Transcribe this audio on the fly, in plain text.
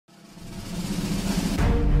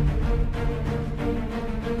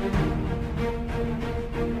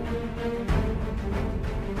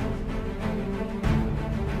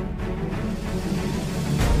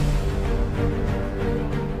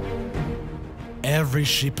Every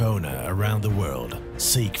ship owner around the world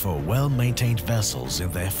seek for well-maintained vessels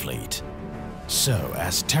in their fleet. So,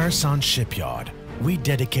 as Tersan Shipyard, we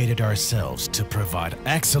dedicated ourselves to provide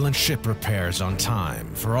excellent ship repairs on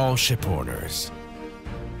time for all ship owners.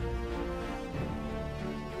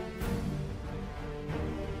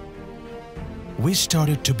 We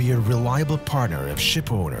started to be a reliable partner of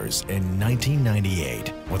ship owners in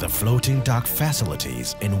 1998 with the floating dock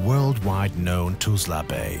facilities in worldwide known Tuzla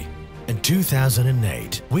Bay. In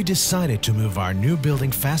 2008, we decided to move our new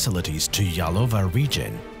building facilities to Yalova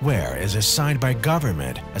region, where is assigned by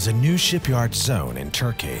government as a new shipyard zone in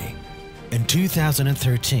Turkey. In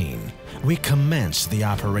 2013, we commenced the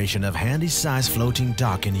operation of handy-size floating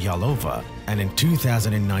dock in Yalova, and in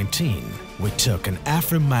 2019, we took an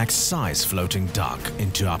Aframax Size floating dock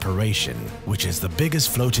into operation, which is the biggest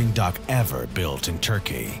floating dock ever built in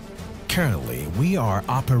Turkey. Currently, we are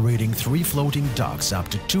operating 3 floating docks up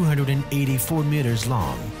to 284 meters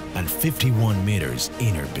long and 51 meters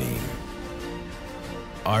inner beam.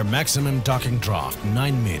 Our maximum docking draft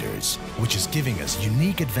 9 meters, which is giving us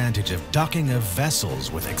unique advantage of docking of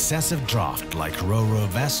vessels with excessive draft like ro-ro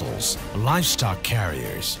vessels, livestock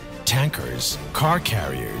carriers, tankers, car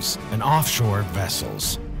carriers, and offshore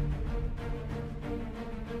vessels.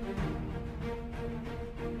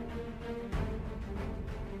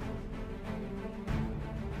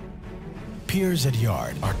 Piers at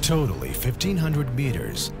yard are totally 1,500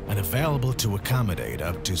 meters and available to accommodate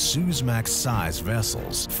up to Aframax Size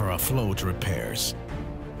vessels for afloat repairs.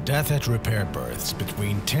 Death at repair berths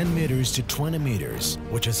between 10 meters to 20 meters,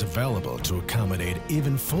 which is available to accommodate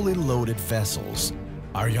even fully loaded vessels.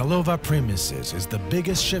 Our Yalova premises is the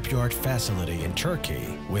biggest shipyard facility in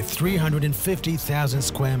Turkey with 350,000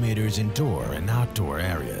 square meters indoor and outdoor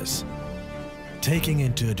areas. Taking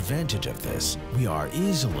into advantage of this, we are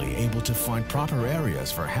easily able to find proper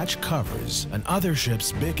areas for hatch covers and other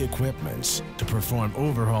ships' big equipments to perform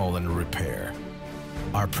overhaul and repair.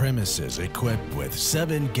 Our premises equipped with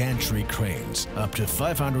 7 gantry cranes up to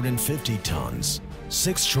 550 tons,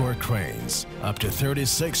 6 shore cranes up to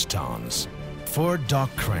 36 tons, 4 dock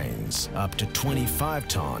cranes up to 25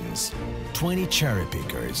 tons, 20 cherry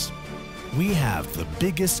pickers. We have the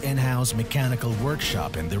biggest in-house mechanical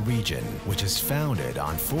workshop in the region, which is founded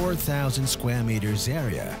on 4,000 square meters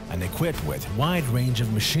area and equipped with wide range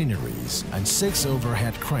of machineries and 6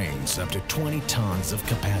 overhead cranes up to 20 tons of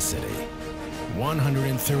capacity.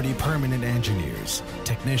 130 permanent engineers,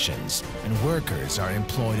 technicians, and workers are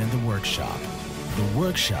employed in the workshop. The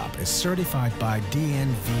workshop is certified by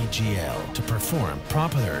DNVGL to perform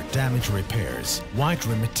proper damage repairs, white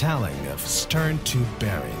remetalling of stern tube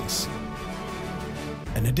bearings.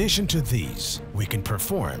 In addition to these, we can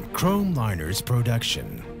perform chrome liners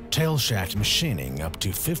production, tail shaft machining up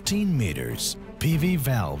to 15 meters, PV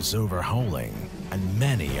valves overhauling, and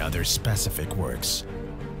many other specific works.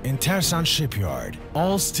 In Tersan Shipyard,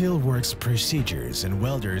 all steelworks procedures and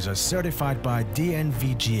welders are certified by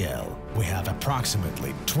DNVGL. We have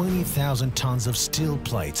approximately 20,000 tons of steel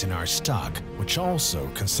plates in our stock, which also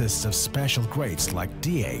consists of special grades like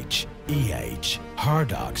DH, EH,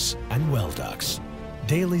 harducks, and welducks.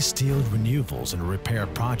 Daily steel renewals and repair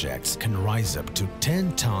projects can rise up to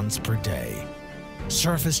 10 tons per day.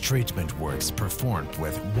 Surface treatment works performed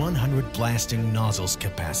with 100 blasting nozzles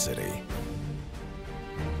capacity.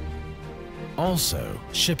 Also,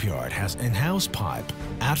 Shipyard has in-house pipe,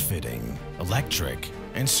 outfitting, electric,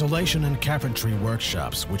 installation and carpentry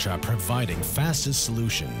workshops which are providing fastest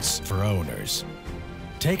solutions for owners.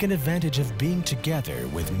 Taking advantage of being together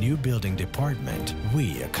with new building department,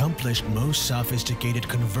 we accomplished most sophisticated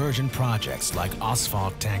conversion projects like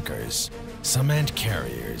asphalt tankers, cement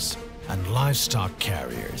carriers, and livestock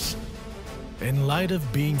carriers. In light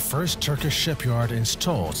of being first Turkish shipyard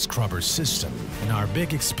installed scrubber system and our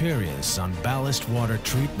big experience on ballast water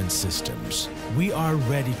treatment systems, we are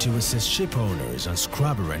ready to assist ship owners on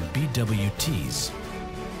scrubber and BWTs.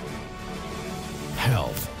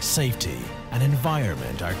 Health, safety, and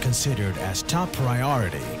environment are considered as top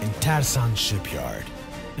priority in Tersan Shipyard.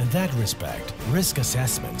 In that respect, risk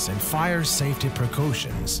assessments and fire safety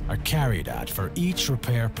precautions are carried out for each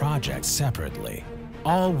repair project separately.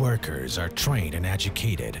 All workers are trained and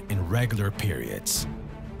educated in regular periods.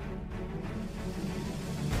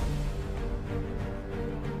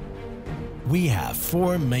 We have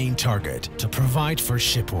 4 main targets to provide for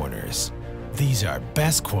ship owners. These are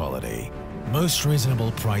best quality, most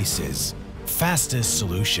reasonable prices, fastest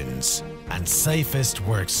solutions, and safest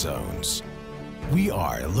work zones. We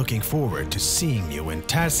are looking forward to seeing you in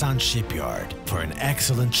Tersan Shipyard for an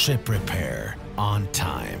excellent ship repair on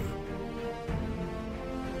time.